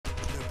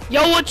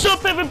Yo, what's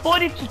up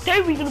everybody?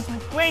 Today we're gonna be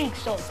playing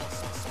some,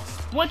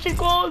 what's it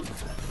called?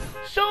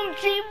 Some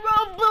Team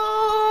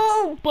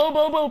Rumble!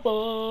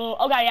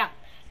 Okay, yeah.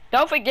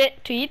 Don't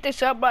forget to hit the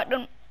sub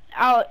button.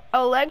 I'd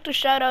like to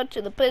shout out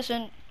to the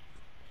person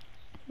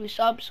who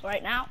subs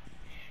right now.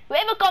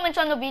 Whoever comments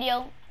on the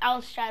video, I'll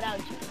shout out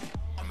to you.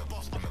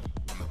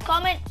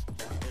 Comment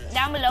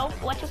down below,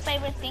 what's your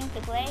favorite thing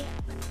to play?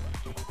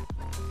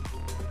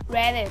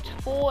 Whether it's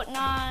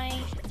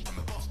Fortnite,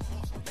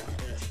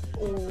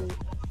 or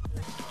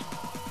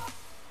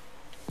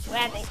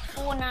whether it's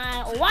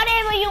Fortnite, or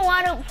whatever you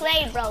want to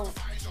play, bro.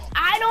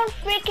 I don't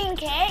freaking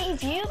care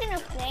if you're gonna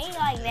play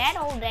like that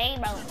all day,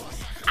 bro.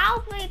 I'll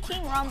play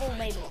Team Rumble,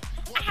 baby.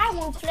 I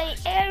will play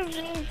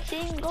every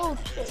single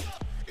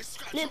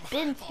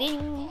flipping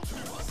thing.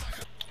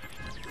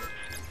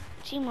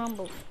 Team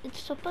Rumble, it's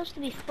supposed to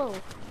be full.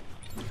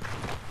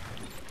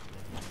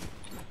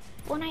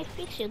 When I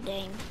fix your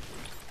game,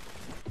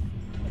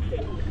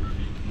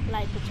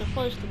 like it's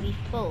supposed to be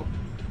full.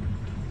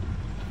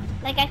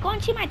 Like I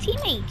can't see my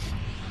teammates.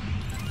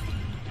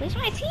 Where's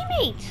my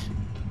teammates?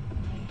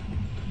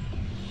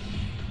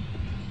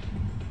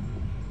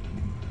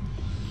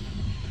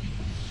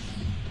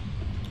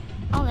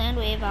 I'll land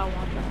wherever I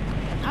want them.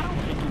 I don't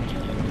freaking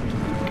care.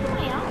 Come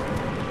on.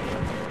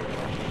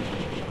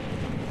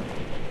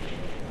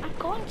 I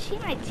can't see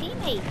my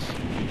teammates.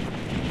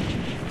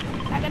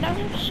 Like it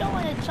doesn't show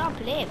on the top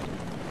left.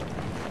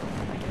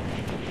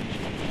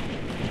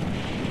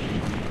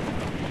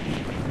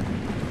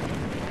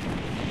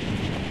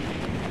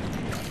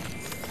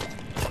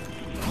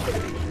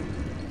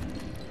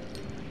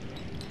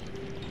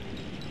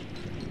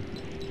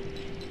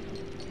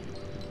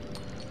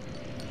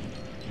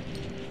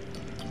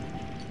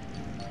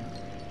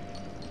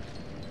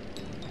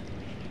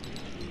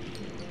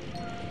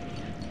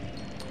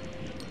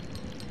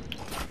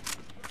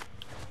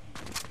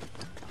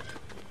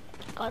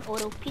 Got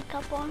auto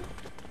pickup on.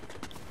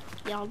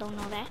 Y'all don't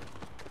know that.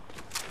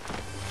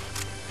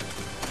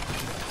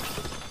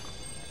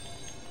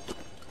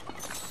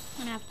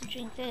 I'm gonna have to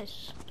drink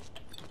this.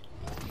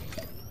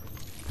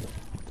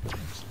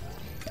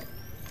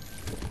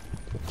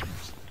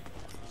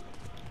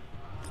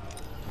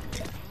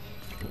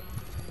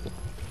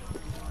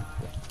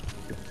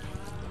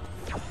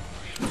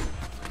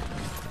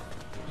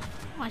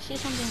 Oh, I see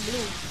something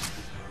blue.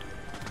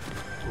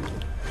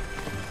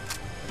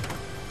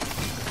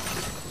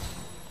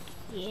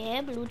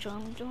 Yeah, blue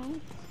drum.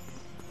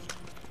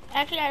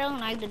 Actually, I don't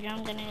like the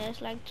drum gun.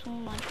 It's like too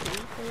much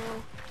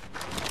recoil.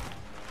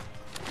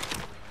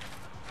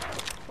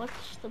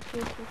 What's the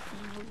purple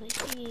thing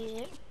over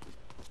here?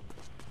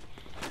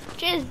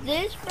 Just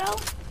this, bro?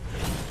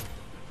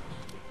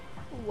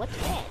 What's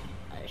that?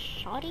 A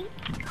shotty?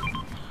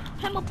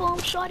 Hammer bomb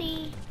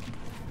shotty.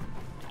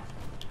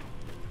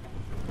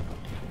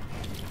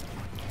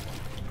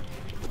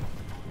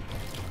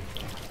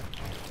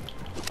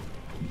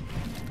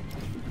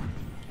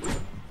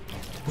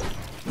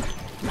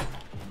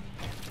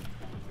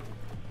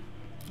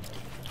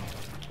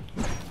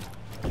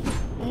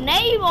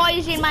 Neymar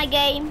is in my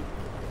game.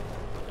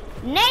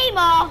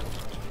 Neymar!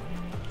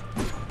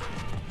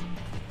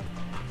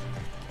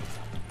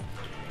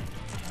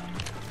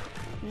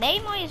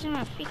 Neymar is in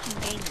my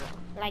freaking game.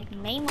 Like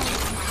Neymar is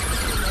in my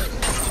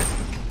freaking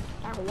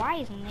game. Like why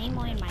is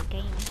Neymar in my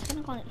game?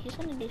 He's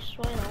gonna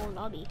destroy the whole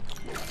lobby.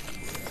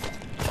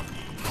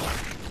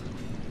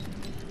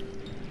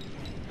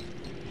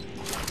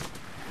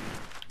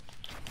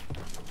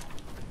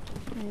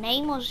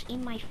 Neymar's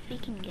in my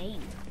freaking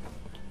game.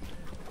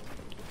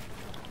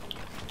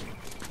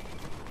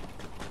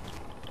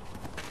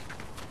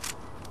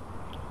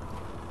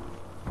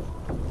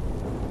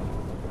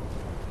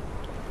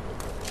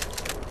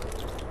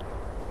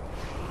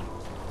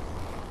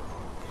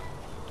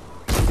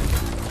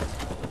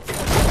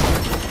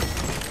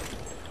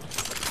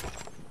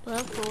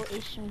 Purple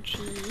SMG.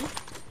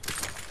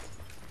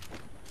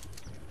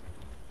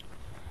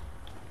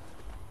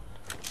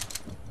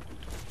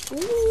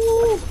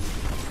 Ooh.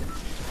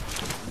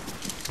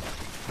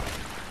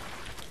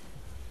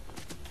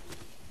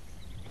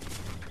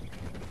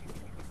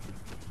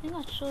 I think I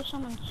saw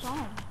someone's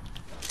song.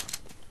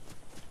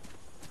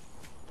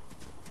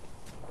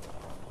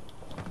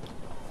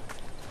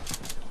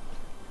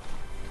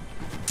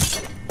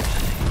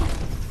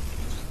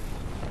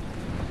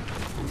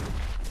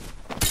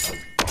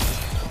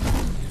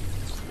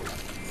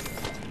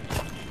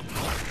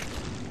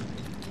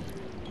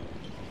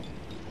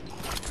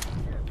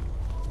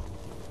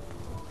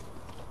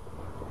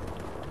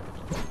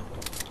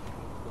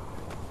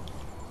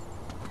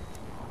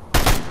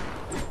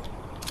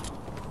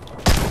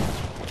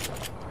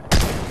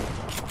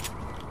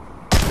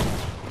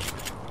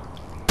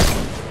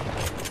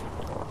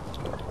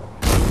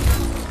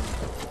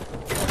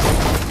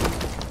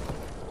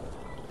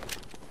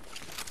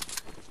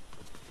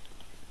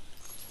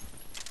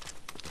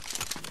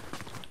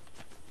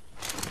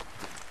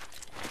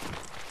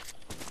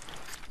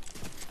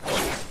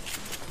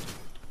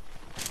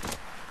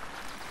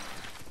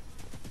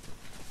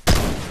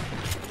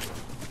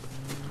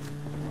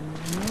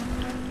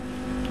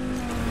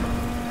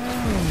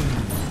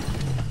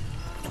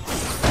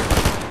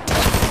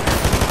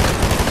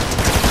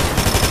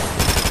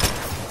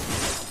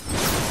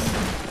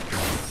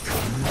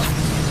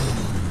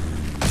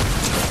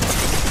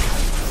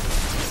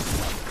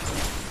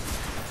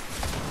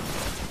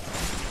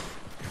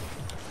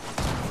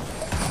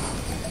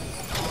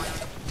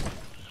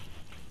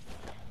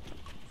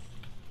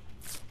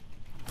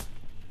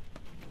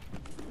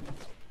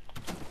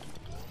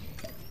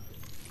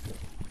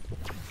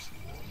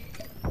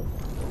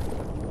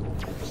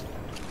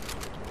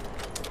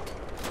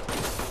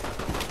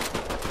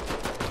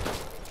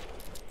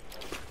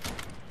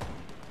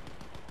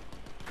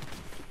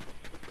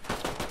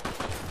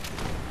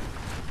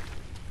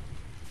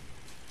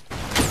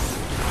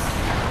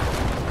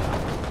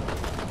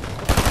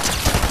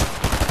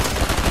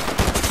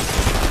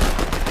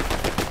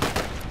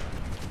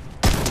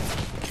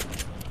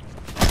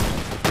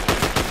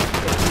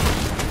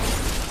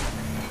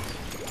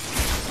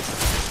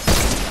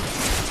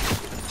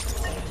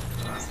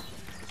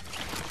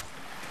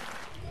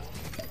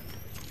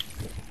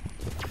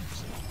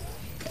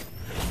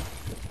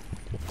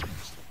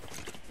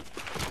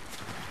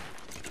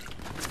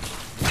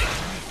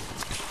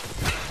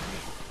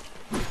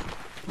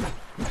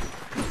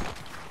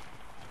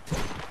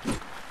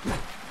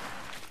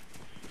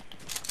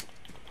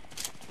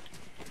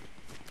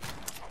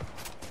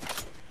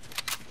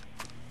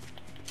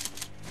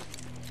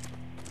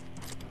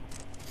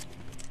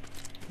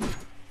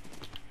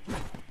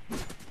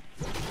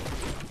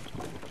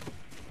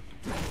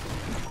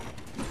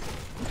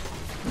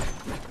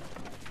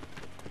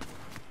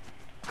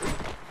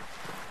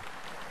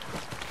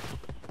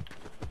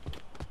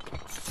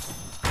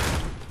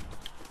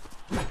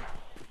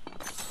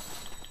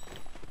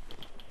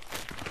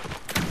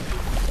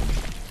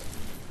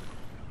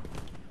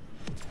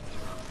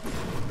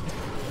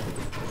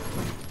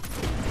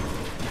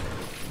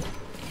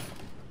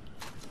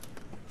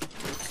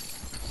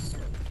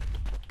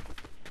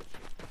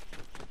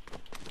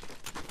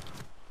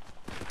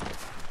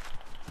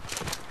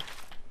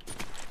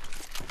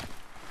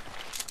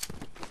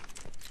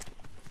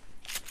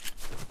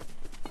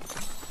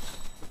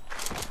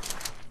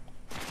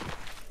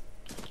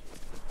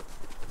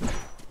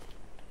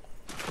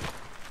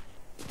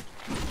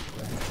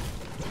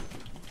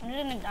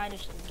 didn't die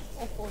this time.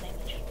 Oh, 4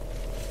 damage.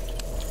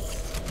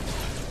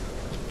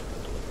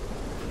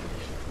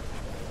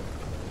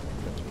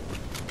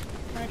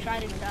 I'm gonna try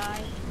to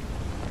die.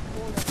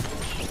 4 damage.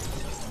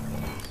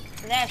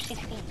 They have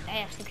 16. They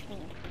have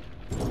 16.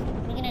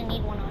 We're gonna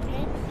need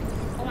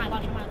 100. Oh my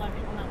gosh, oh my gosh,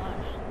 oh my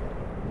gosh.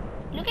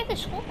 Look at the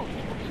score. Look at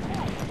the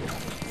score.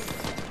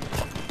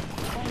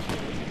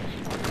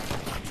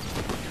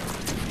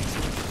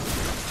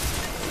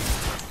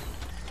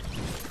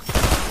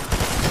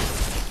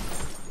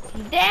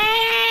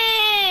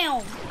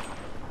 Damn!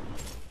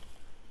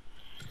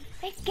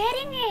 They're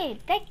getting it!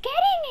 They're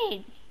getting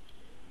it!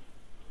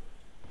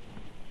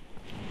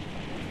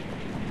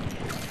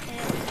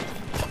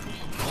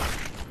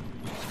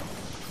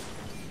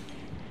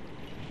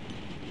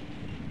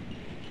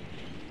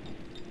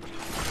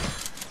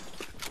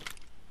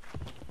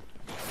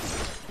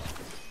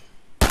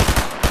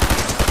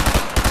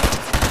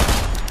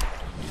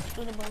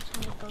 Do the bolts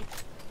on the boat.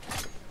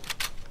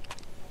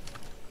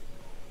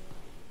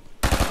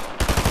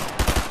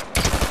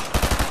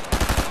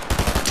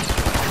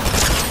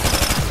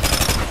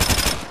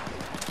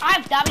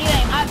 I've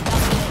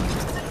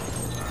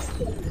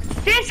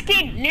This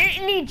kid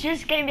literally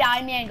just came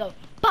behind me and go,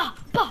 bah,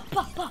 bah,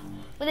 bah, bah,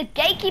 with a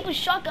gatekeeper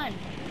shotgun.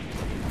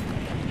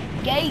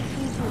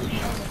 Gatekeeper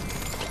shotgun.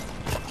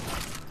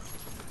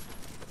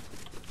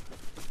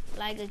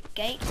 Like a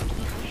gatekeeper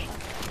shotgun.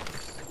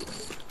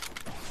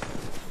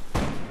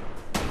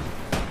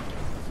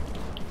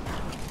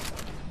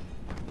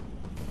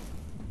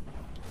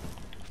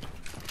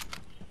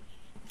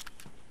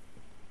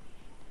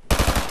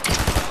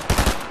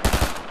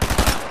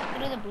 Go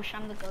to the bush,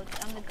 I'm the goat,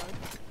 I'm the goat.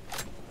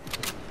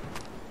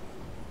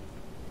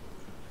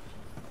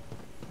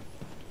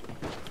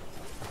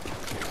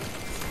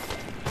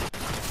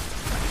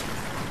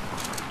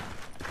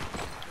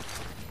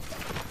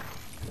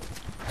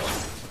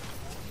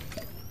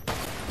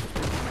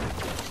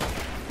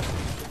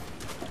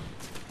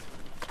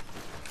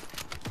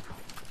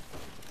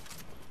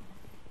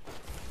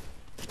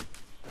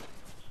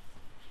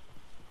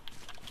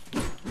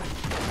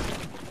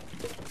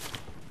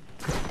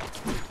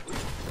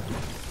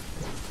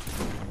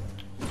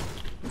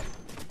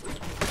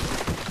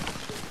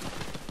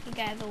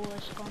 The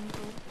worst gone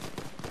through.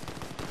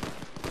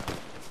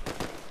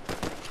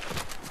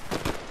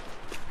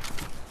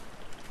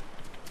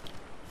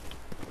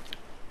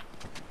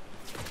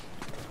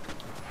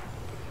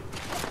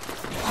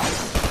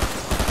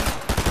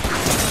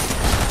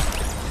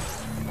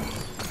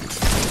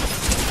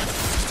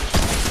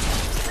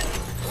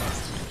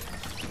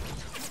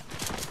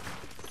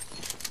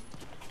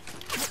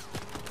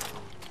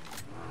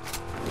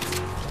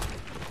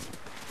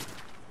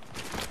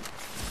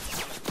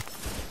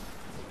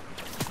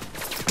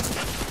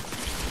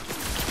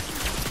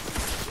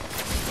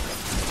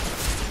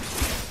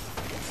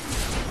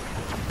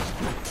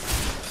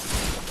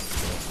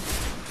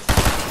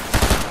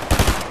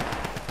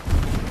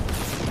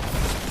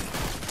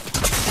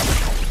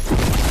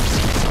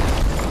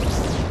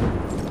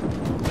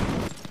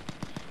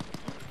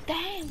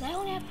 Damn, they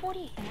only have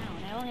 40 now.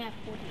 They only have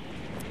 40.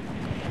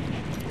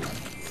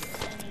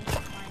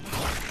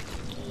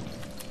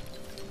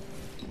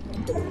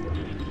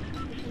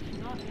 This is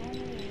not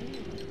normally me.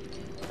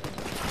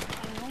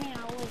 Normally I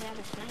always have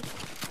a sniper.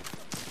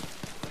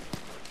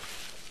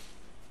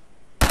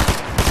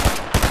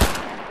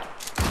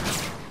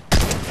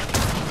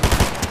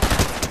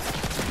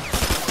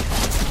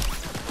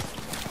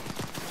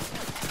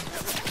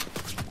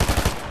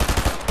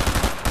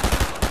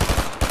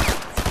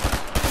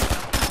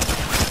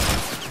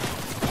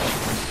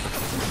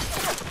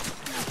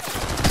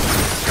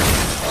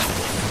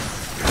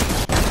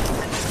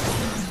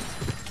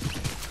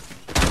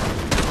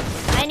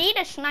 I need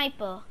a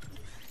sniper.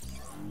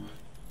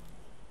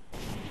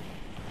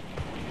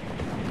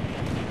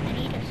 I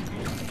need a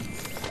sniper.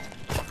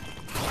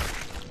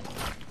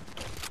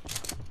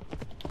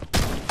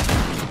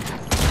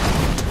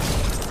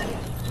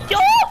 Yo!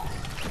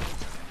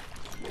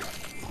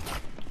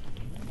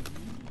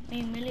 I'm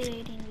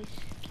humiliating these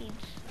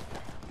kids.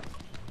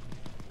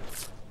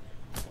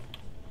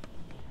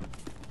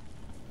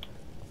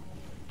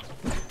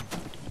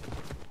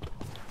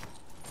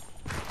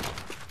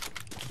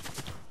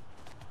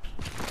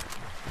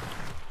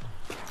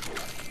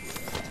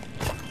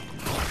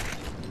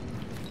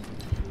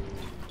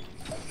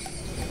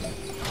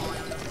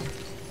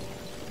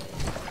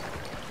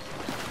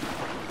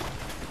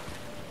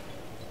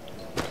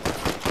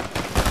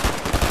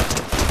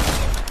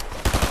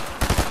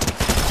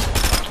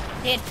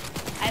 Hit.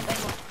 I have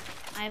aimbot.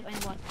 I have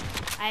aimbot.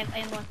 I have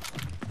aimbot.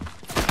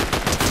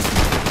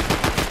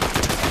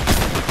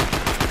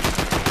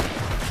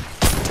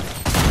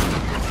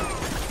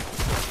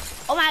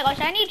 Oh my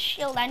gosh, I need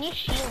shield. I need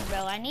shield,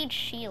 bro. I need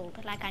shield.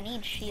 Like, I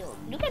need shield.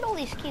 Look at all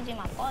these kids in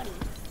my body.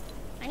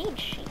 I need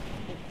shield.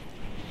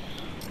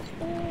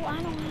 Oh,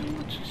 I know I'm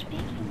not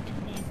speaking to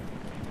them.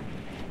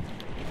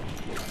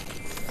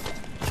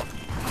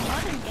 I'm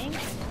not in game.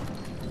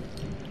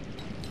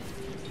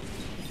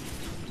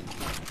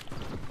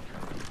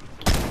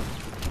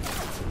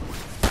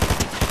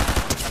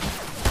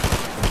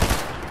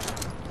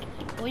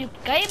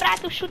 Kan je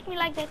to shoot me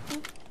like that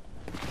too?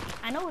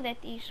 I know that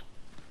is.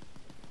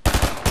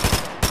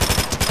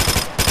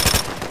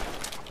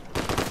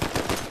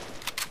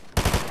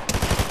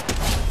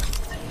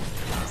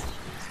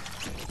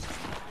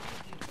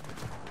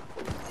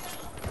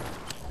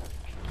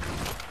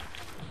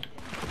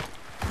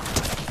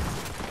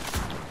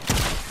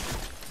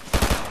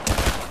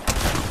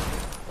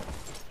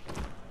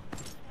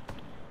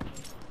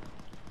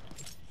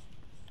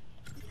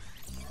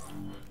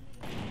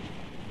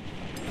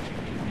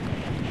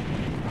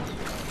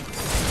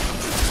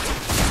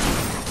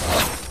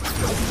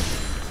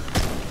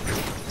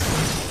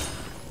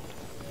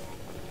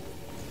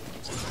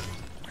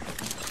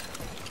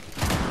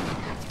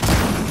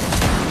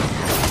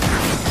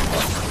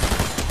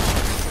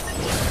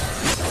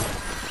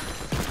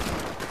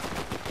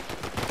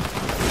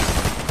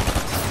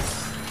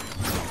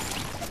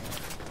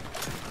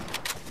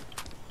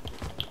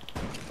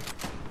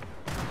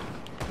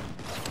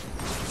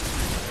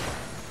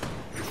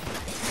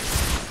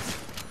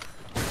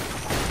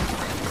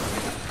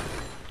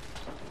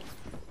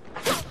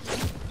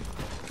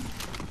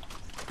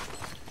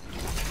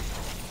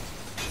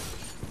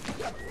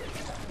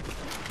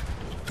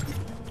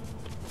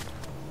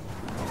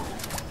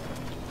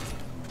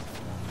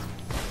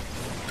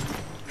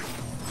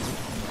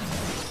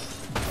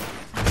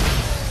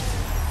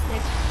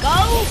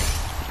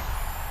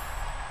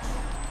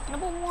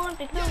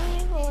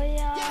 Victory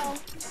Royale.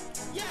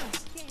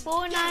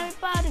 For now, we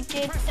about to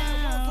get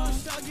down.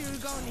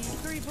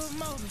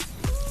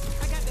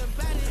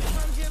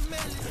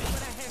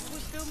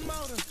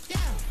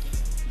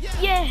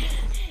 Yeah,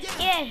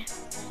 yeah,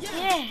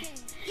 yeah,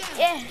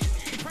 yeah.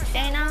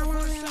 Say now,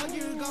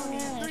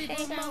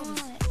 say now.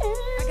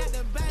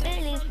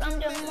 Lilies from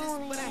the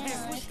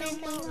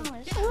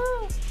morning.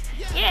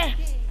 Yeah,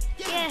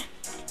 yeah,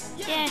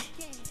 yeah,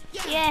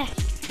 yeah.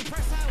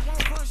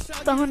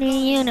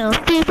 Bonnie, you know,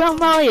 free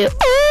from all you.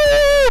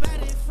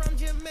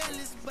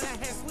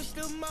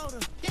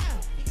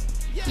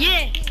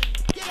 Yeah,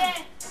 yeah,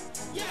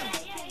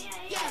 yeah.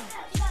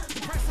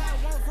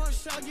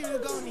 You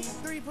gon' need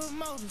 3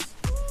 promoters.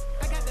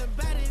 I got the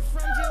body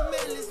from Jim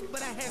Ellis,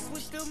 but I had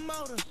switched the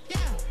motor. Yeah.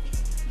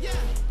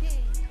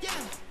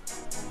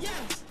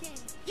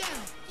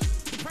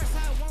 Press I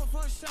want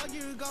for sure,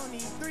 you gon'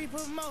 need 3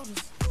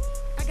 promoters.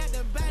 I got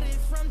the body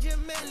from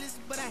Jim Ellis,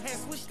 but I had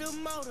switched the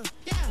motor.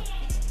 Yeah.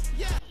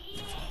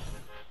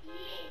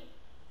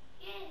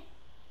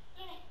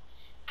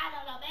 I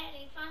got the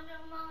body from the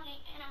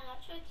morning, and I got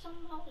switched some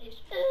motors.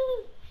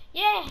 Ooh.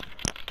 Yeah.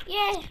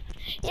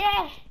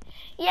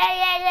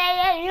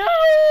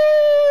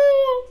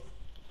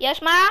 Yes,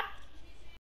 ma?